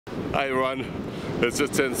Hi everyone, it's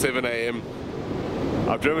just turned 7 AM.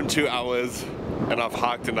 I've driven 2 hours and I've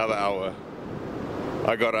hiked another hour.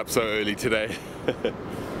 I got up so early today.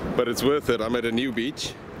 But it's worth it. I'm at a new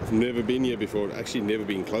beach. I've never been here before, actually never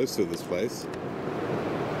been close to this place.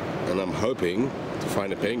 And I'm hoping to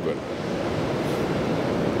find a penguin.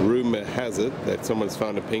 Rumor has it that someone's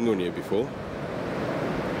found a penguin here before.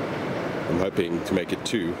 I'm hoping to make it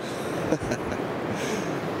 2.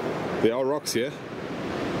 There are rocks here.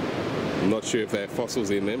 I'm not sure if they have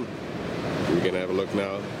fossils in them. We're going to have a look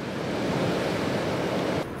now.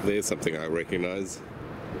 There's something I recognize.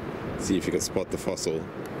 See if you can spot the fossil.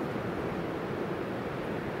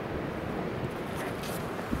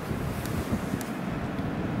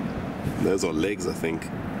 Those are legs, I think.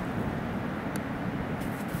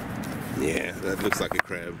 Yeah, that looks like a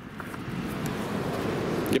crab.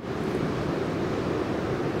 Yep.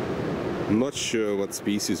 I'm not sure what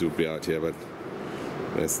species would be out here, but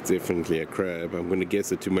that's definitely a crab. I'm going to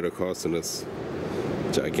guess a Tumericosinus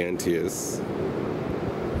giganteus.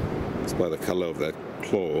 It's by the color of that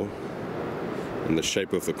claw and the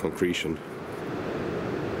shape of the concretion.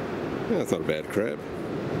 Yeah, that's not a bad crab.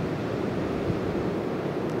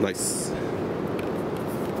 Nice.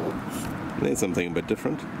 There's something a bit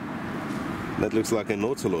different. That looks like a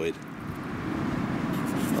nautiloid.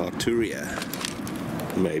 Arturia.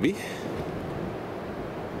 Maybe.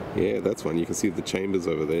 Yeah, that's one. You can see the chambers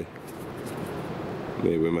over there.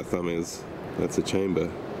 There where my thumb is. That's a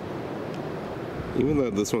chamber. Even though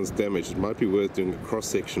this one's damaged, it might be worth doing a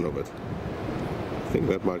cross-section of it. I think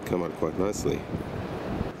that might come out quite nicely.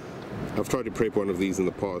 I've tried to prep one of these in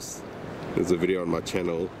the past. There's a video on my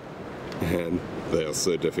channel, and they are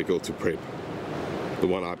so difficult to prep. The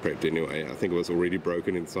one I prepped anyway, I think it was already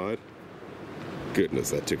broken inside. Goodness,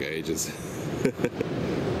 that took ages.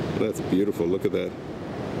 That's beautiful, look at that.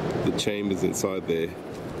 The chambers inside there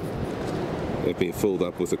have been filled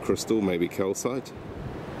up with a crystal, maybe calcite.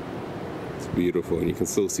 It's beautiful, and you can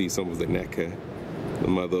still see some of the nacre, the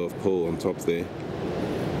mother of pearl on top there.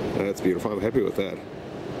 That's beautiful, I'm happy with that.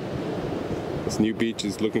 This new beach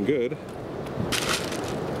is looking good.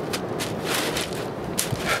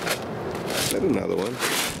 Is that another one?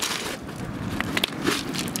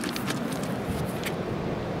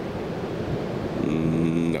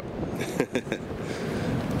 No.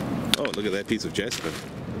 Oh, look at that piece of jasper.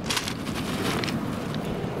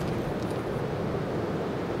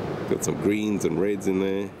 Got some greens and reds in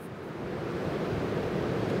there.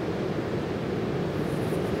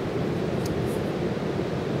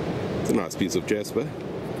 It's a nice piece of jasper.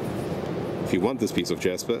 If you want this piece of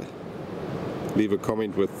jasper, leave a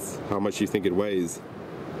comment with how much you think it weighs.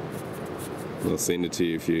 I'll send it to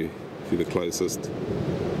you if you're the closest.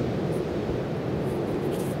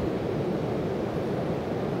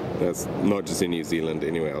 That's not just in New Zealand,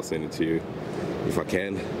 anyway, I'll send it to you if I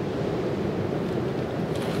can.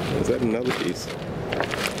 Is that another piece?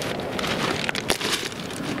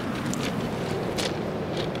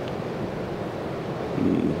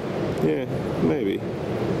 Yeah, maybe.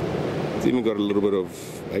 It's even got a little bit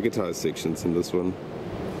of agatized sections in this one.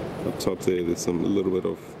 Up top there, there's a little bit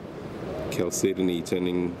of chalcedony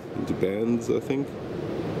turning into bands, I think.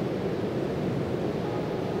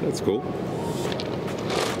 That's cool.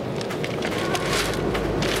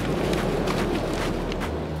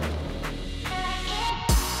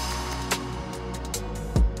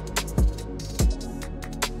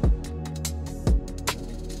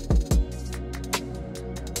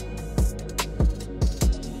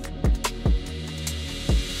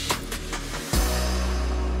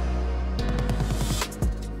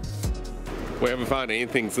 We haven't found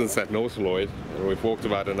anything since that nautiloid, and we've walked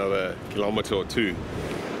about another kilometer or 2.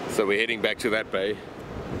 So we're heading back to that bay,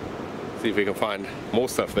 see if we can find more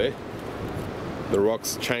stuff there. The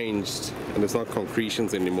rock's changed, and it's not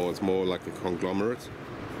concretions anymore, it's more like a conglomerate.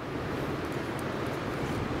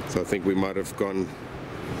 So I think we might have gone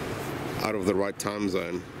out of the right time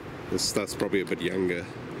zone. This stuff's probably a bit younger.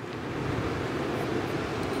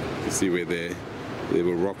 You see where there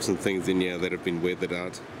were rocks and things in here that have been weathered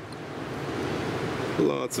out.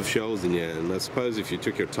 Lots of shells in here, and I suppose if you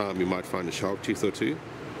took your time you might find a shark tooth or 2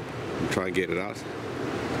 and try and get it out.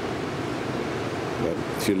 But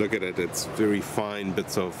if you look at it, it's very fine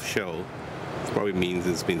bits of shell. It probably means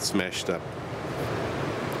it's been smashed up.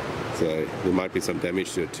 So there might be some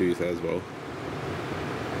damage to a tooth as well.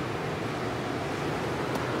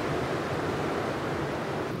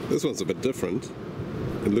 This one's a bit different.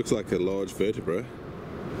 It looks like a large vertebra,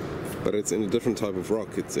 but it's in a different type of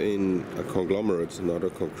rock. It's in a conglomerate, not a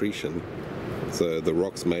concretion. So the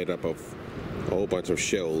rock's made up of a whole bunch of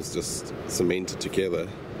shells just cemented together.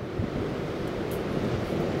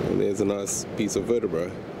 And There's a nice piece of vertebra.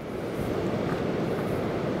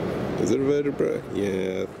 Is it a vertebra?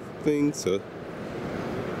 Yeah, I think so.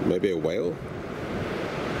 Maybe a whale?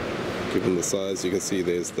 Given the size, you can see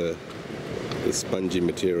there's the spongy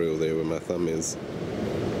material there where my thumb is.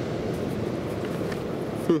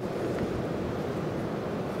 I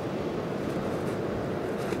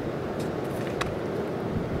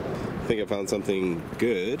think I found something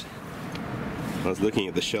good. I was looking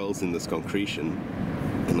at the shells in this concretion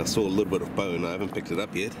and I saw a little bit of bone. I haven't picked it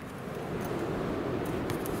up yet.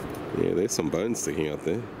 Yeah, there's some bone sticking out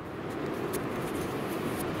there.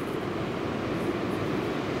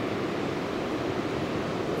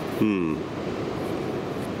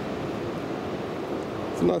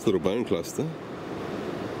 It's a nice little bone cluster. You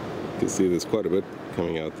can see there's quite a bit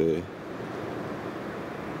coming out there.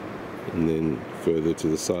 And then further to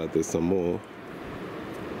the side there's some more.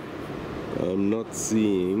 I'm not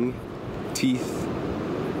seeing teeth.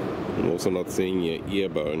 I'm also not seeing your ear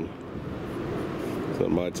bone. So I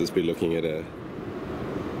might just be looking at a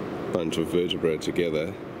bunch of vertebrae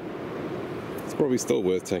together. It's probably still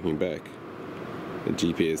worth taking back. The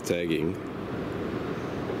GPS tagging.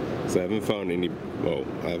 So I haven't found any, well,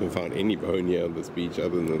 I haven't found any bone here on this beach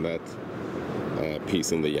other than that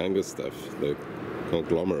piece in the younger stuff, the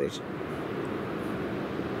conglomerate.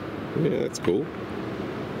 Yeah, that's cool.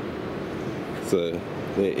 So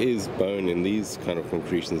there is bone in these kind of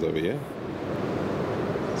concretions over here.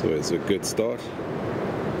 So it's a good start.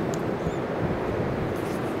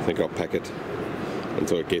 I think I'll pack it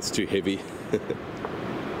until it gets too heavy.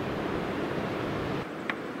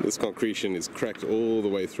 This concretion is cracked all the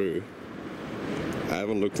way through. I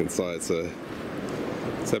haven't looked inside, so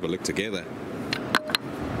let's have a look together.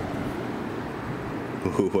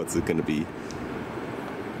 Ooh, what's it gonna be?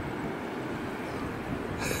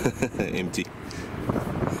 Empty.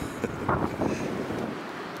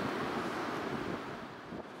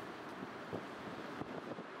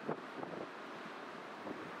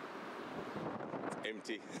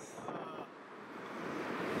 Empty.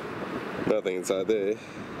 Nothing inside there.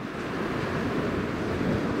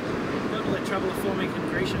 Got all that trouble of forming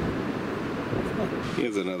concretion.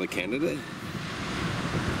 Here's another candidate.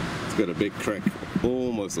 It's got a big crack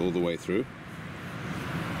almost all the way through.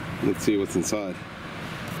 Let's see what's inside.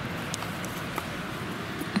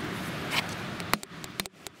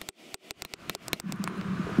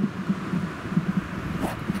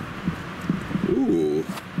 Ooh.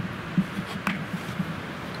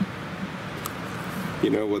 You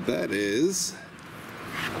know what that is?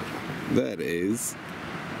 That is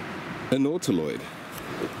an nautiloid.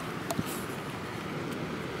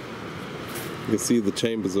 You can see the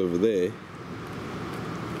chambers over there.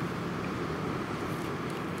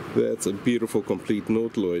 That's a beautiful complete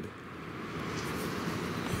nautiloid.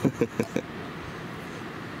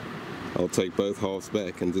 I'll take both halves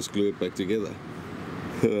back and just glue it back together.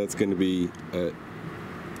 That's going to be a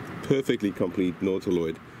perfectly complete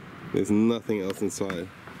nautiloid. There's nothing else inside.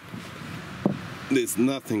 There's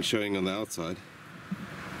nothing showing on the outside.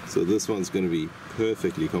 So this one's going to be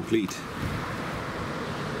perfectly complete.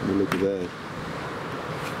 Look at that.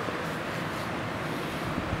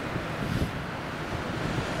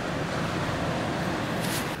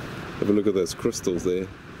 Have a look at those crystals there.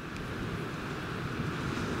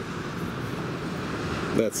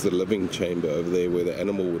 That's the living chamber over there where the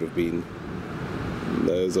animal would have been.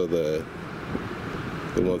 Those are the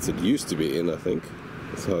ones it used to be in, I think.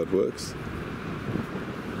 That's how it works.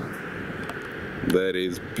 That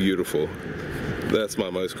is beautiful. That's my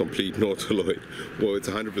most complete nautiloid. Well, it's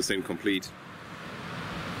 100% complete.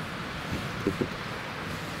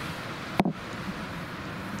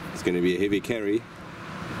 It's going to be a heavy carry.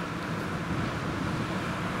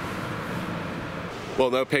 Well,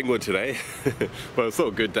 no penguin today, but it's still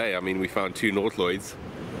a good day. I mean, we found 2 nautiloids.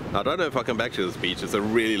 I don't know if I'll come back to this beach. It's a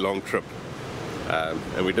really long trip.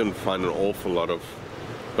 And we didn't find an awful lot of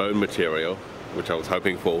bone material, which I was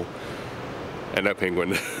hoping for. And no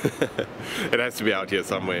penguin. It has to be out here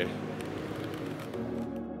somewhere.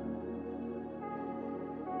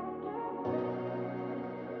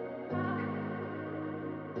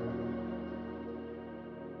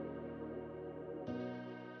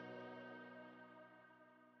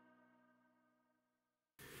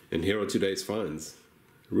 And here are today's finds.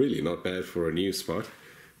 Really not bad for a new spot.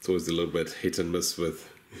 It's always a little bit hit and miss with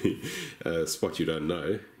a spot you don't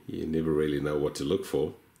know. You never really know what to look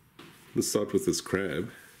for. Let's start with this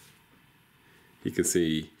crab. You can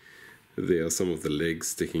see there are some of the legs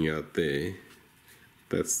sticking out there.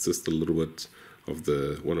 That's just a little bit of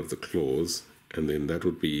one of the claws, and then that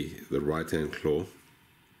would be the right hand claw,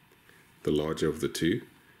 the larger of the two.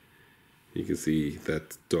 You can see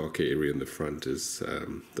that darker area in the front is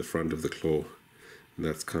the front of the claw, and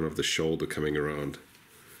that's kind of the shoulder coming around.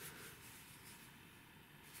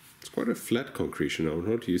 It's quite a flat concretion. I'm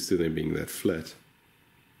not used to them being that flat.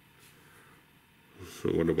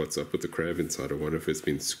 I wonder what's up with the crab inside. I wonder if it's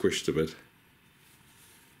been squished a bit.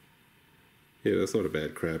 Yeah, that's not a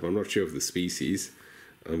bad crab. I'm not sure of the species.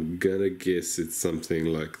 I'm gonna guess it's something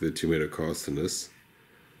like the Tumetocarcinus,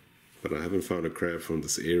 but I haven't found a crab from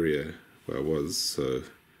this area where I was, so it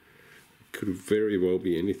could very well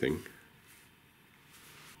be anything.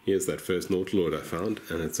 Here's that first nautiloid I found,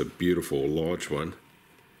 and it's a beautiful large one.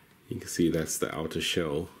 You can see that's the outer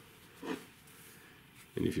shell,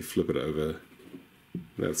 and if you flip it over,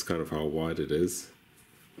 that's kind of how wide it is.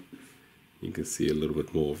 You can see a little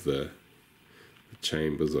bit more of the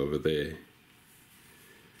chambers over there,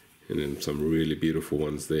 and then some really beautiful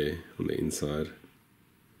ones there on the inside.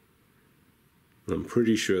 I'm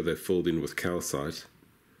pretty sure they're filled in with calcite,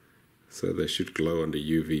 so they should glow under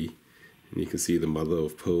UV, and you can see the mother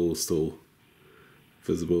of pearl still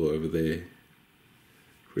visible over there.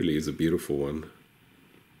 Really is a beautiful one.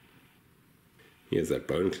 Here's that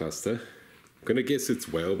bone cluster. I'm gonna guess it's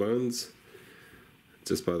whale bones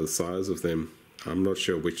just by the size of them. I'm not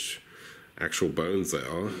sure which actual bones they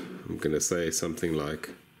are. I'm gonna say something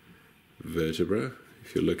like vertebra.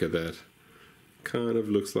 If you look at that, kind of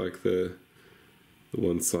looks like the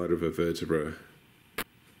one side of a vertebra.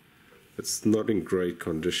 It's not in great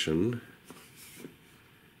condition.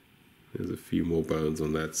 There's a few more bones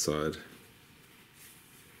on that side.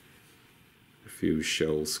 A few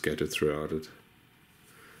shells scattered throughout it.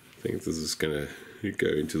 I think this is gonna go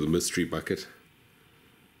into the mystery bucket.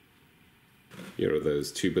 Here are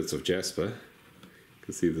those two bits of jasper. You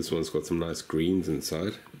can see this one's got some nice greens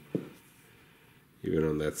inside. Even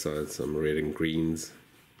on that side, some red and greens.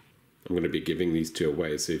 I'm going to be giving these two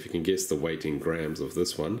away, so if you can guess the weight in grams of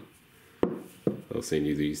this one, I'll send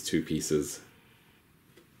you these two pieces.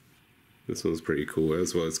 This one's pretty cool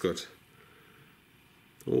as well. It's got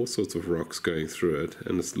all sorts of rocks going through it,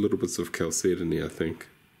 and it's little bits of chalcedony, I think.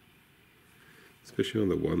 Especially on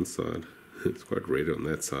the one side. It's quite red on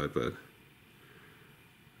that side, but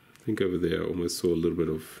I think over there I almost saw a little bit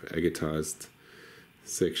of agatized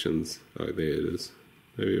sections. Oh, there it is.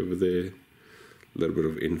 Maybe over there, a little bit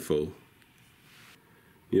of infill.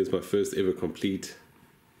 Here's my first ever complete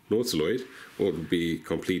nautiloid, or it will be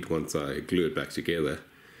complete once I glue it back together.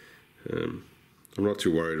 I'm not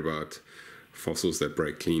too worried about fossils that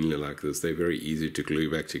break cleanly like this. They're very easy to glue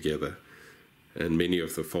back together, and many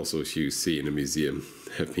of the fossils you see in a museum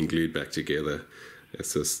have been glued back together.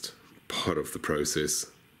 It's just part of the process.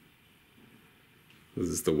 This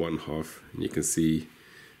is the one half, and you can see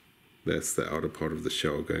that's the outer part of the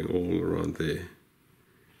shell going all around there,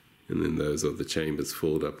 and then those are the chambers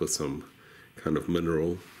filled up with some kind of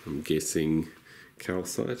mineral. I'm guessing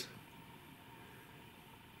calcite.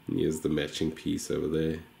 And here's the matching piece over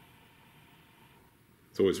there.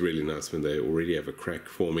 It's always really nice when they already have a crack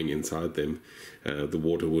forming inside them. The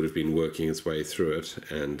water would have been working its way through it,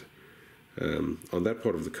 and on that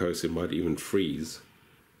part of the coast it might even freeze.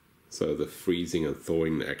 So the freezing and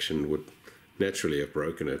thawing action would naturally have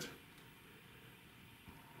broken it.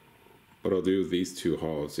 What I'll do with these two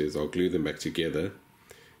halves is I'll glue them back together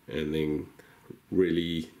and then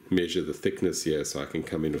really measure the thickness here, so I can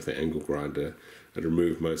come in with an angle grinder and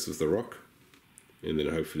remove most of the rock, and then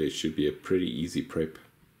hopefully it should be a pretty easy prep.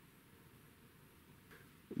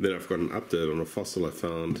 Then I've got an update on a fossil I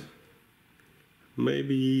found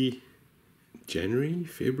maybe January,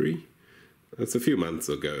 February. It's a few months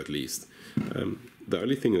ago at least. The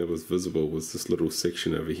only thing that was visible was this little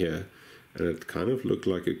section over here, and it kind of looked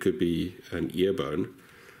like it could be an ear bone.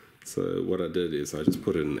 So what I did is I just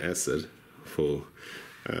put it in acid for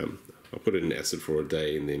I put it in acid for a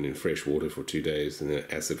day, and then in fresh water for 2 days, and then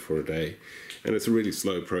acid for a day, and it's a really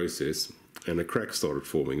slow process, and a crack started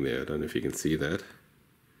forming there. I don't know if you can see that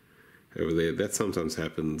over there. That sometimes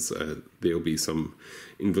happens. There'll be some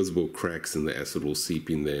invisible cracks, and the acid will seep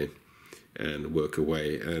in there and work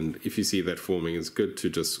away, and if you see that forming, it's good to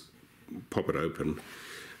just pop it open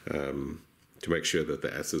to make sure that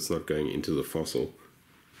the acid's not going into the fossil.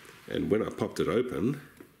 And when I popped it open,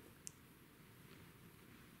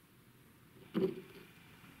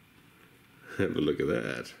 have a look at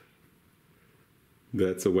that.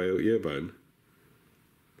 That's a whale ear bone.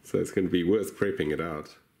 So it's going to be worth prepping it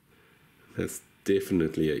out. That's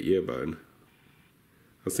definitely an ear bone.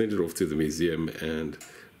 I'll send it off to the museum, and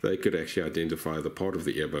they could actually identify the part of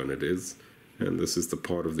the ear bone it is. And this is the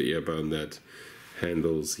part of the ear bone that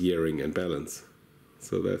handles hearing and balance.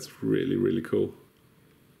 So that's really, really cool.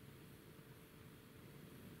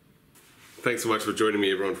 Thanks so much for joining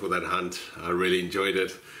me, everyone, for that hunt. I really enjoyed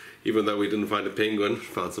it. Even though we didn't find a penguin,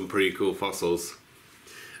 found some pretty cool fossils.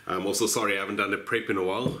 I'm also sorry I haven't done a prep in a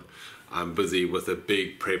while. I'm busy with a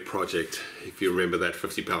big prep project. If you remember that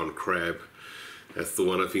 50-pound crab, that's the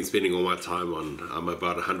one I've been spending all my time on. I'm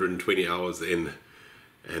about 120 hours in,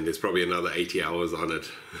 and there's probably another 80 hours on it.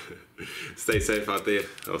 Stay safe out there.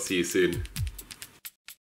 I'll see you soon.